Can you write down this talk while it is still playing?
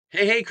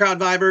Hey,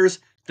 CrowdVibers!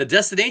 The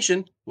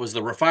destination was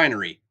the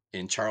Refinery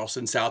in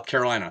Charleston, South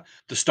Carolina.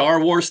 The Star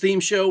Wars theme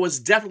show was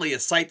definitely a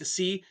sight to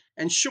see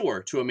and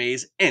sure to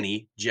amaze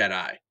any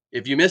Jedi.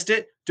 If you missed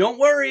it, don't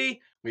worry.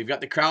 We've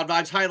got the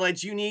CrowdVibes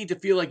highlights you need to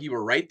feel like you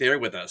were right there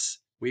with us.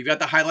 We've got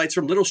the highlights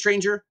from Little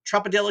Stranger,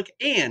 Tropidelic,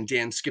 and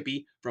Damn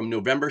Skippy from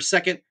November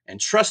 2nd. And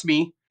trust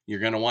me, you're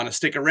going to want to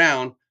stick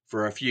around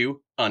for a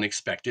few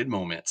unexpected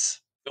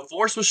moments. The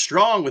force was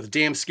strong with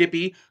Damn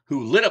Skippy,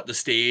 who lit up the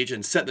stage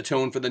and set the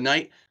tone for the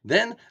night.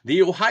 Then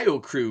the Ohio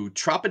crew,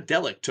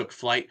 Tropidelic, took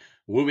flight,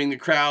 wooing the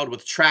crowd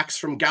with tracks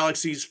from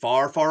galaxies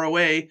far, far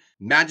away.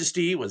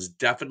 Majesty was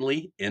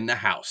definitely in the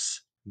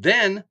house.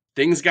 Then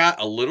things got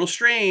a little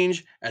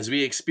strange as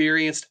we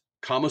experienced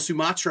Kama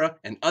Sumatra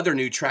and other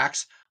new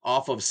tracks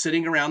off of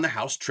Sitting Around the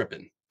House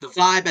Trippin'. The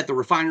vibe at the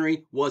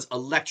Refinery was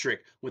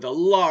electric, with a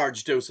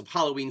large dose of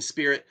Halloween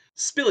spirit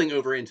spilling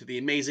over into the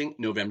amazing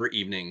November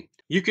evening.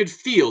 You could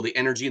feel the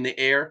energy in the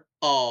air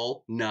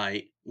all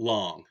night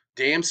long.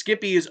 Damn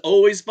Skippy is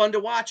always fun to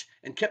watch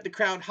and kept the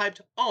crowd hyped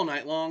all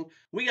night long.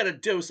 We got a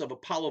dose of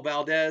Apollo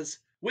Valdez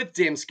with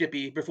Damn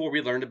Skippy before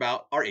we learned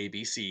about our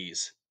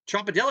ABCs.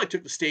 Tropidelic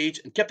took the stage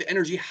and kept the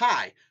energy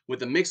high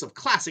with a mix of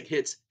classic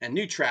hits and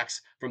new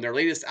tracks from their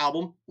latest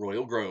album,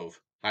 Royal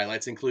Grove.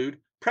 Highlights include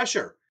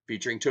Pressure,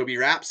 featuring Toby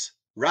Raps,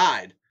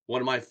 Ride,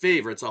 one of my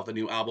favorites off the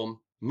new album,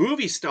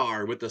 Movie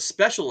Star with a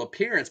special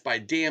appearance by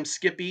Damn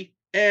Skippy,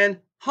 and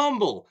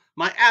Humble,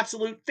 my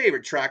absolute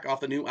favorite track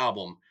off the new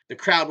album. The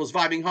crowd was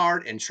vibing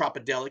hard and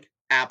Tropidelic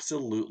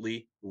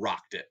absolutely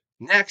rocked it.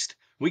 Next,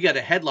 we got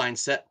a headline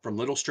set from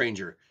Little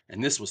Stranger,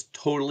 and this was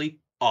totally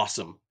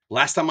awesome.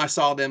 Last time I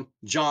saw them,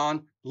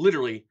 John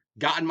literally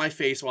got in my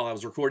face while I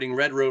was recording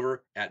Red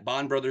Rover at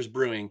Bond Brothers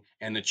Brewing,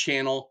 and the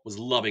channel was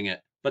loving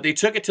it. But they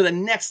took it to the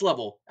next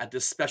level at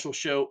this special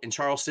show in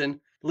Charleston.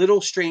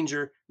 Little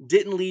Stranger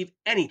didn't leave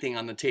anything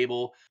on the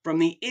table, from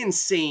the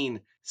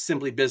insane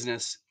Simply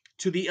Business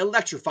to the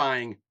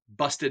electrifying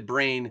Busted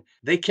Brain.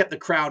 They kept the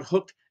crowd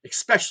hooked,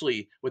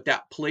 especially with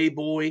that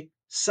Playboy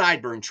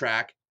Sideburn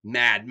track,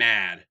 Mad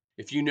Mad.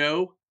 If you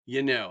know,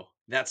 you know.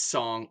 That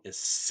song is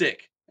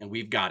sick, and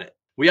we've got it.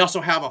 We also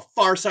have a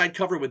Far Side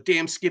cover with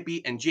Damn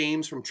Skippy and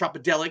James from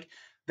Tropidelic.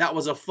 That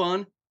was a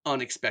fun,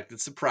 unexpected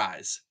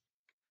surprise.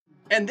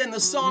 And then the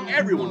song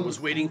everyone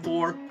was waiting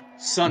for,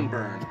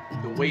 Sunburn,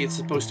 the way it's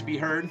supposed to be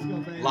heard,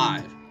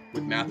 live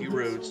with Matthew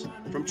Rhodes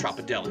from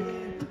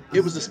Tropidelic.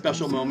 It was a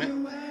special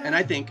moment, and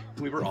I think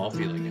we were all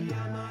feeling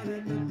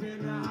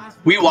it.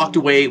 We walked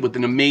away with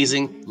an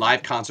amazing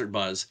live concert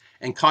buzz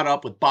and caught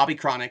up with Bobby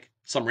Chronic,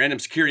 some random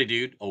security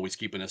dude, always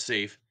keeping us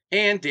safe,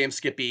 and Damn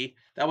Skippy.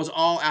 That was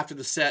all after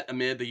the set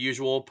amid the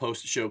usual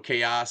post-show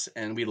chaos,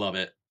 and we love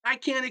it. I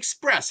can't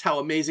express how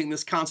amazing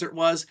this concert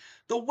was.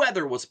 The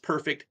weather was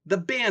perfect, the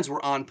bands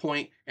were on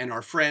point, and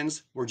our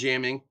friends were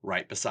jamming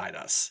right beside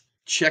us.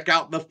 Check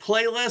out the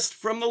playlist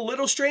from the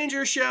Little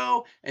Stranger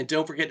Show, and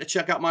don't forget to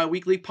check out my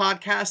weekly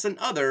podcast and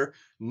other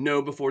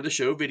Know Before the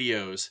Show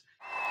videos.